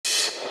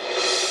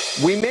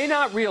We may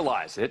not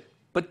realize it,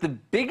 but the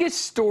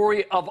biggest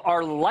story of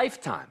our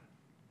lifetime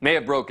may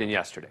have broken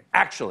yesterday.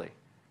 Actually,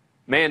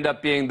 may end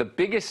up being the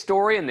biggest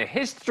story in the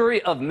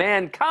history of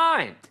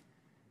mankind.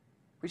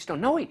 We just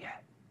don't know it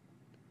yet.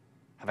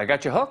 Have I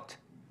got you hooked?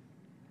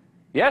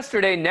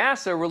 Yesterday,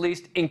 NASA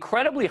released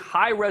incredibly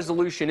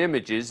high-resolution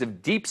images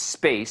of deep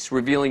space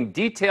revealing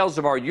details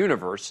of our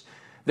universe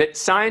that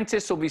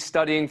scientists will be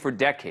studying for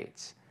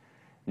decades.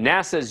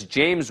 NASA's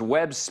James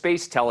Webb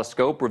Space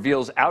Telescope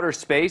reveals outer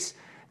space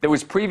that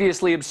was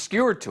previously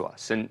obscured to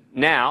us, and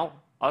now,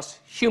 us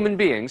human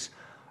beings,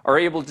 are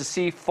able to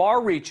see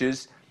far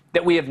reaches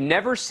that we have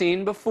never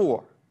seen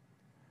before.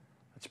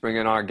 Let's bring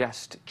in our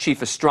guest,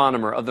 Chief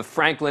Astronomer of the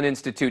Franklin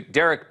Institute,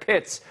 Derrick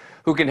Pitts,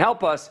 who can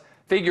help us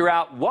figure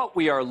out what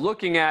we are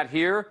looking at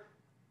here.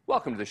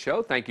 Welcome to the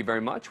show. Thank you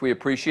very much. We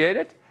appreciate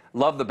it.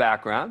 Love the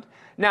background.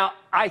 Now,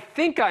 I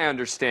think I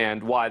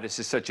understand why this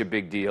is such a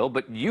big deal,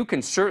 but you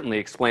can certainly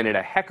explain it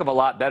a heck of a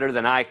lot better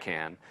than I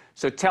can.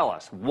 So tell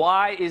us,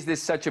 why is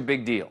this such a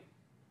big deal?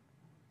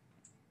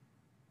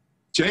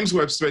 James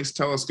Webb Space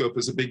Telescope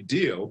is a big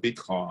deal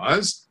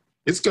because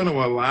it's going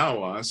to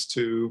allow us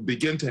to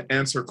begin to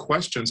answer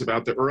questions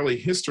about the early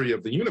history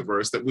of the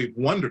universe that we've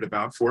wondered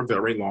about for a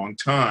very long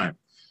time.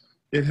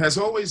 It has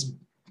always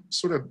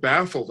sort of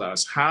baffled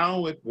us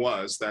how it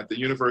was that the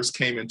universe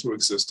came into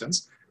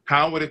existence,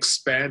 how it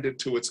expanded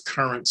to its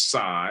current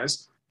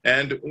size,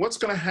 and what's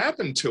going to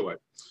happen to it.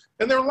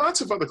 And there are lots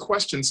of other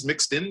questions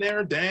mixed in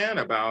there, Dan,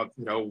 about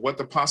what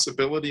the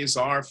possibilities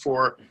are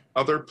for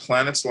other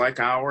planets like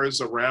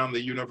ours around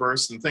the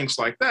universe and things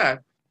like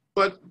that.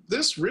 But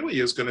this really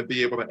is going to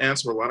be able to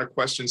answer a lot of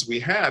questions we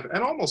have,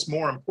 and almost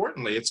more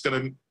importantly, it's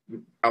going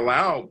to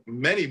allow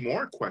many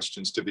more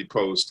questions to be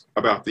posed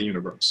about the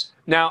universe.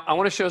 Now, I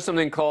want to show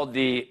something called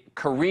the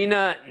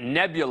Carina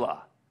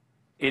Nebula.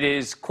 It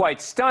is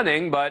quite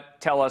stunning, but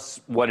tell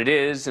us what it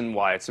is and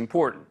why it's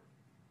important.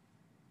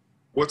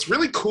 What's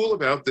really cool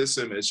about this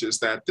image is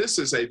that this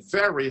is a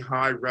very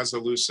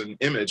high-resolution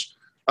image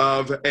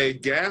of a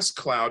gas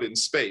cloud in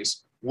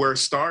space where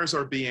stars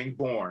are being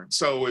born.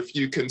 So if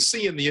you can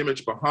see in the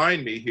image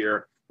behind me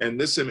here, and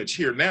this image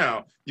here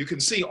now, you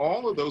can see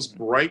all of those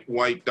bright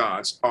white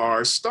dots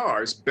are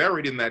stars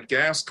buried in that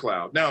gas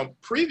cloud. Now,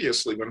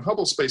 previously, when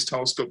Hubble Space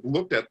Telescope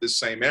looked at this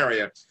same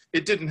area,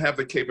 it didn't have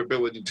the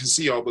capability to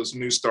see all those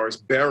new stars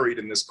buried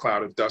in this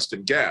cloud of dust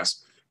and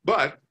gas.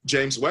 But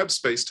James Webb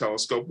Space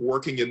Telescope,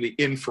 working in the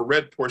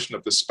infrared portion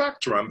of the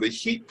spectrum, the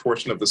heat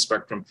portion of the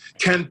spectrum,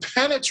 can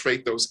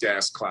penetrate those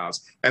gas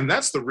clouds. And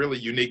that's the really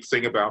unique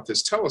thing about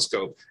this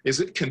telescope, is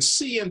it can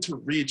see into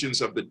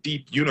regions of the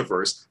deep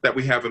universe that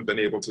we haven't been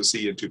able to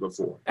see into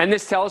before. And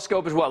this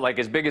telescope is what, like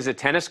as big as a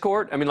tennis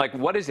court? I mean, like,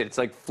 what is it? It's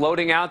like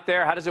floating out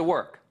there? How does it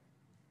work?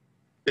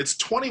 It's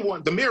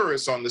 21, the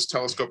mirrors on this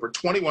telescope are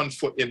 21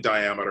 foot in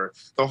diameter.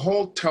 The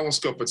whole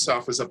telescope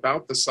itself is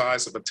about the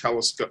size of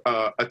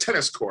a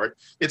tennis court.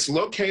 It's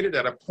located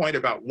at a point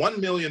about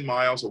 1 million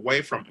miles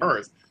away from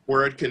Earth,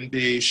 where it can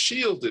be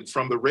shielded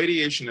from the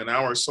radiation in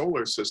our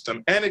solar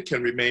system, and it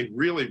can remain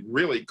really,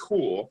 really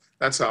cool.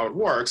 That's how it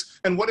works.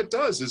 And what it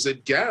does is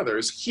it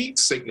gathers heat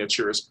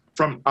signatures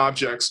from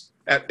objects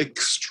at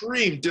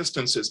extreme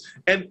distances.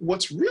 And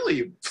what's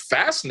really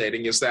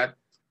fascinating is that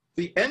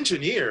the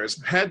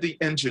engineers had the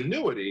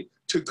ingenuity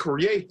to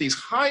create these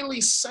highly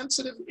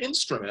sensitive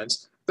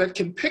instruments that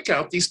can pick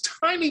out these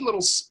tiny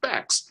little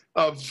specks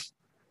of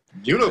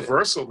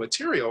universal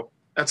material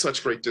at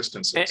such great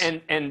distances.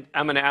 And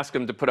I'm going to ask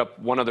him to put up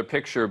one other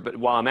picture, but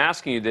while I'm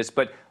asking you this,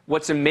 but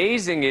what's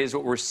amazing is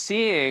what we're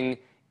seeing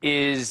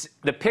is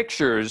the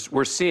pictures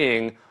we're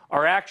seeing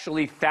are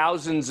actually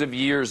thousands of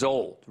years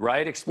old,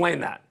 right?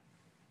 Explain that.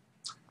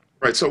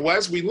 Right, so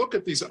as we look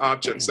at these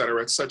objects that are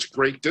at such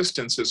great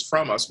distances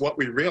from us, what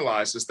we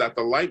realize is that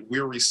the light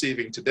we're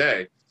receiving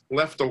today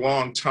left a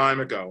long time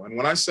ago. And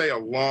when I say a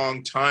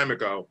long time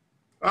ago,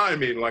 I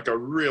mean like a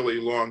really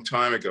long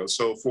time ago.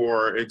 So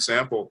for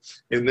example,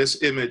 in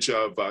this image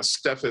of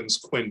Stephan's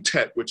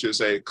quintet, which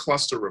is a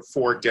cluster of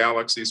 4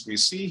 galaxies we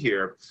see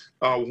here,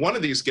 one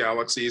of these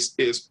galaxies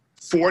is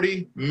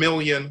 40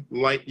 million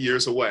light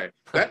years away.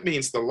 That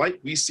means the light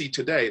we see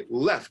today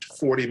left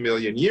 40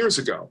 million years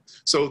ago.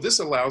 So this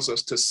allows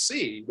us to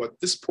see what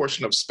this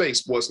portion of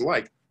space was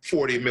like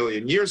 40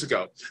 million years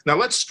ago. Now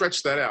let's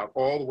stretch that out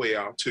all the way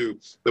out to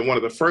one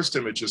of the first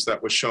images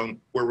that was shown,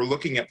 where we're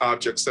looking at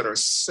objects that are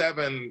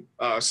 7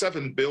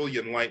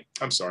 billion light,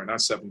 I'm sorry,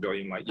 not 7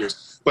 billion light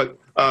years, but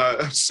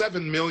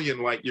 7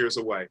 million light years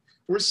away.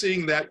 We're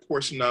seeing that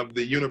portion of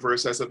the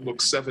universe as it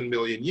looked 7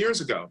 million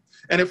years ago.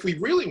 And if we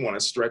really want to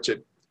stretch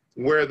it,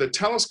 where the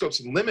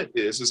telescope's limit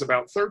is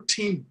about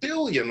 13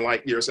 billion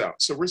light years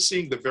out. So we're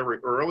seeing the very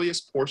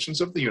earliest portions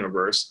of the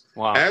universe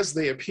as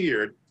they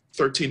appeared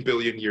 13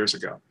 billion years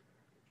ago.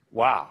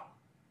 Wow.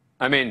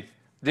 I mean,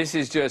 this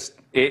is just,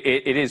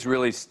 it is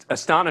really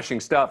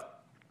astonishing stuff.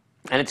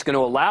 And it's going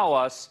to allow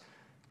us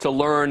to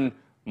learn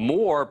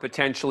more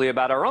potentially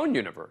about our own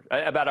universe,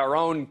 about our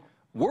own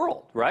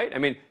world, right? I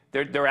mean,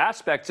 there are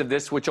aspects of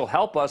this which will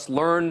help us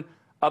learn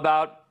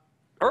about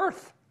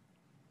Earth.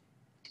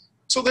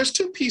 So there's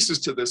two pieces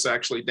to this,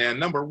 actually, Dan.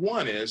 Number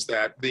one is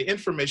that the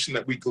information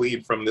that we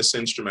glean from this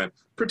instrument,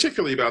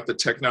 particularly about the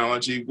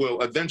technology, will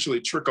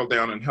eventually trickle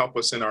down and help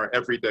us in our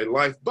everyday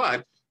life.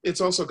 But it's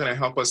also going to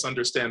help us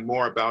understand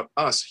more about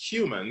us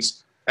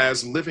humans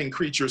as living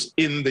creatures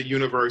in the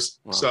universe.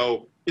 Wow.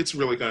 So it's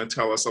really going to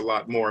tell us a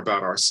lot more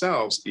about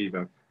ourselves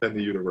even than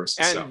the universe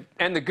itself.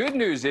 And the good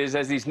news is,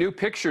 as these new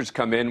pictures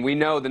come in, we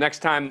know the next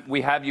time we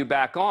have you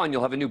back on,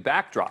 you'll have a new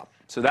backdrop.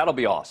 So that'll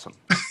be awesome.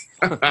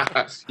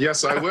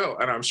 Yes, I will,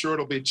 and I'm sure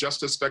it'll be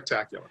just as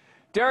spectacular.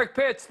 Derrick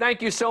Pitts,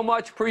 thank you so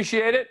much.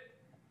 Appreciate it.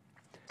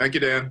 Thank you,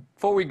 Dan.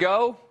 Before we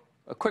go,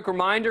 a quick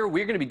reminder,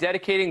 we're going to be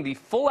dedicating the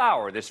full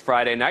hour this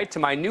Friday night to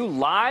my new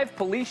live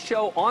police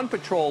show, On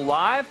Patrol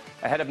Live,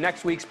 ahead of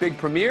next week's big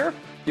premiere.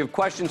 If you have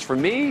questions for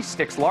me,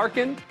 Styx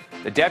Larkin,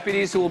 the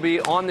deputies who will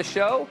be on the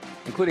show,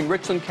 including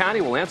Richland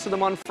County, will answer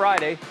them on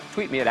Friday.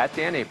 Tweet me at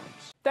Dan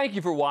Abrams. Thank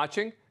you for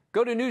watching.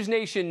 Go to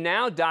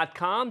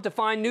NewsNationNow.com to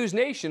find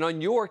NewsNation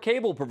on your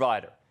cable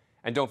provider.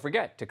 And don't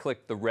forget to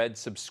click the red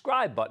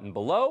subscribe button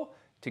below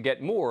to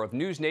get more of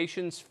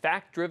NewsNation's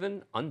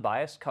fact-driven,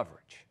 unbiased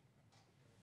coverage.